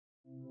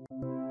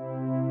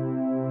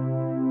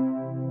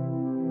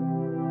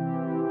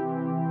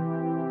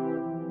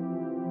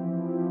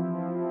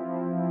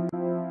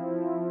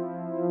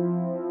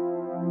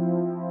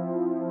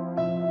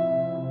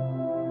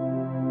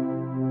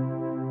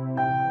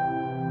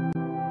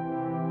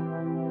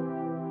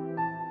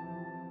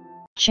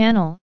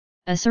Channel,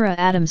 Asura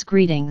Adams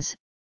greetings,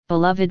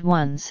 beloved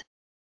ones.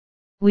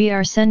 We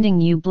are sending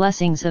you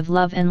blessings of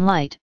love and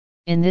light,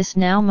 in this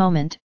now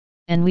moment,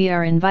 and we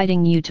are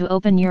inviting you to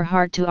open your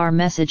heart to our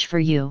message for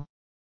you.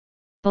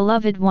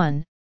 Beloved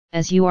one,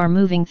 as you are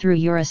moving through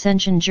your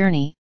ascension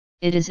journey,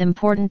 it is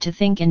important to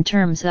think in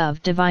terms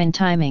of divine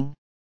timing.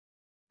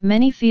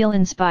 Many feel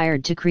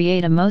inspired to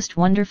create a most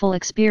wonderful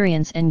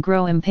experience and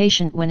grow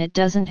impatient when it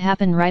doesn't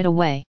happen right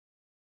away.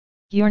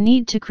 Your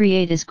need to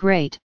create is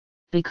great,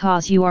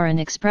 because you are an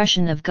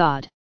expression of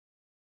God.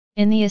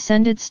 In the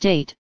ascended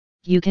state,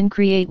 you can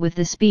create with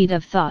the speed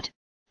of thought,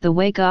 the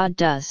way God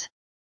does.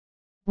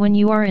 When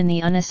you are in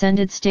the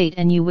unascended state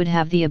and you would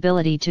have the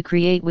ability to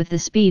create with the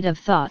speed of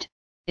thought,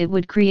 it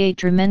would create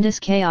tremendous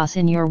chaos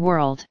in your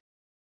world.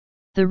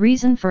 The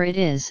reason for it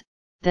is,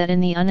 that in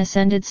the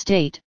unascended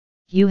state,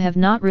 you have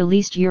not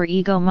released your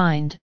ego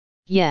mind,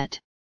 yet.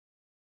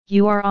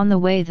 You are on the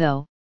way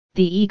though.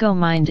 The ego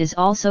mind is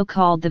also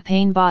called the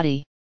pain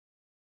body.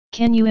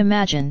 Can you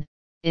imagine,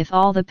 if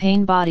all the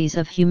pain bodies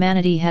of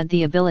humanity had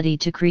the ability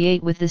to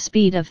create with the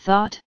speed of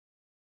thought?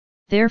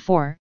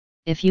 Therefore,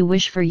 if you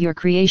wish for your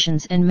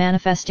creations and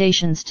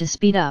manifestations to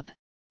speed up,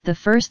 the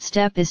first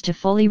step is to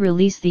fully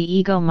release the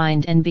ego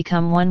mind and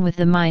become one with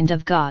the mind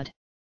of God.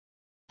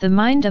 The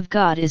mind of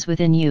God is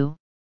within you,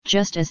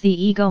 just as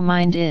the ego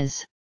mind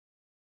is.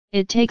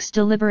 It takes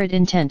deliberate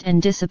intent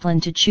and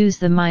discipline to choose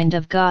the mind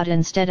of God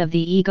instead of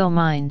the ego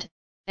mind,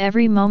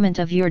 every moment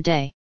of your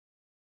day.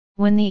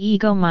 When the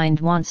ego mind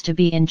wants to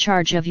be in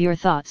charge of your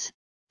thoughts,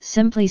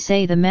 simply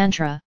say the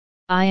mantra,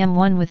 I am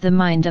one with the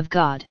mind of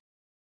God.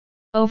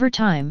 Over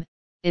time,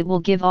 it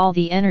will give all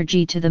the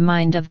energy to the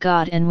mind of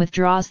God and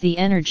withdraws the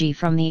energy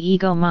from the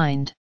ego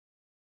mind.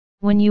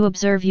 When you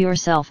observe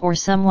yourself or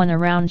someone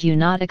around you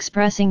not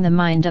expressing the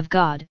mind of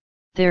God,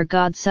 their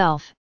God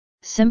self,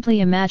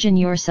 simply imagine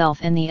yourself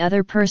and the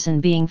other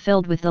person being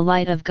filled with the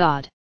light of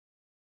God.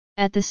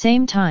 At the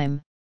same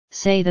time,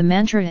 say the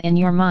mantra in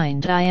your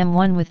mind, I am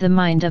one with the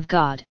mind of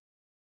God.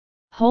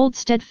 Hold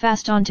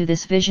steadfast onto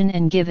this vision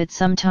and give it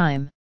some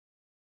time.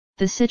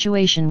 The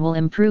situation will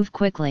improve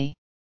quickly.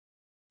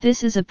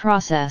 This is a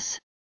process.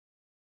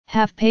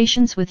 Have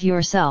patience with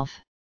yourself.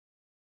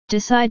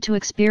 Decide to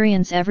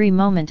experience every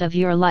moment of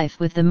your life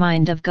with the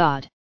mind of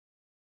God.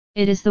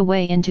 It is the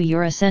way into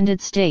your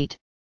ascended state,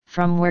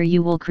 from where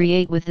you will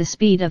create with the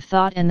speed of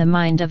thought and the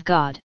mind of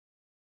God.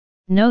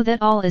 Know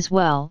that all is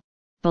well,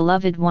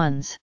 beloved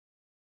ones.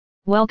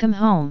 Welcome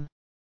home.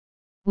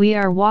 We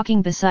are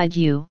walking beside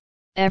you,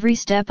 every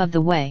step of the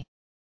way.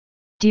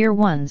 Dear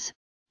ones,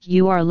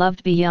 you are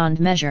loved beyond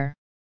measure.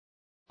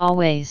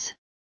 Always.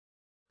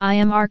 I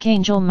am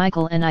Archangel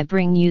Michael and I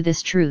bring you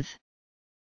this truth.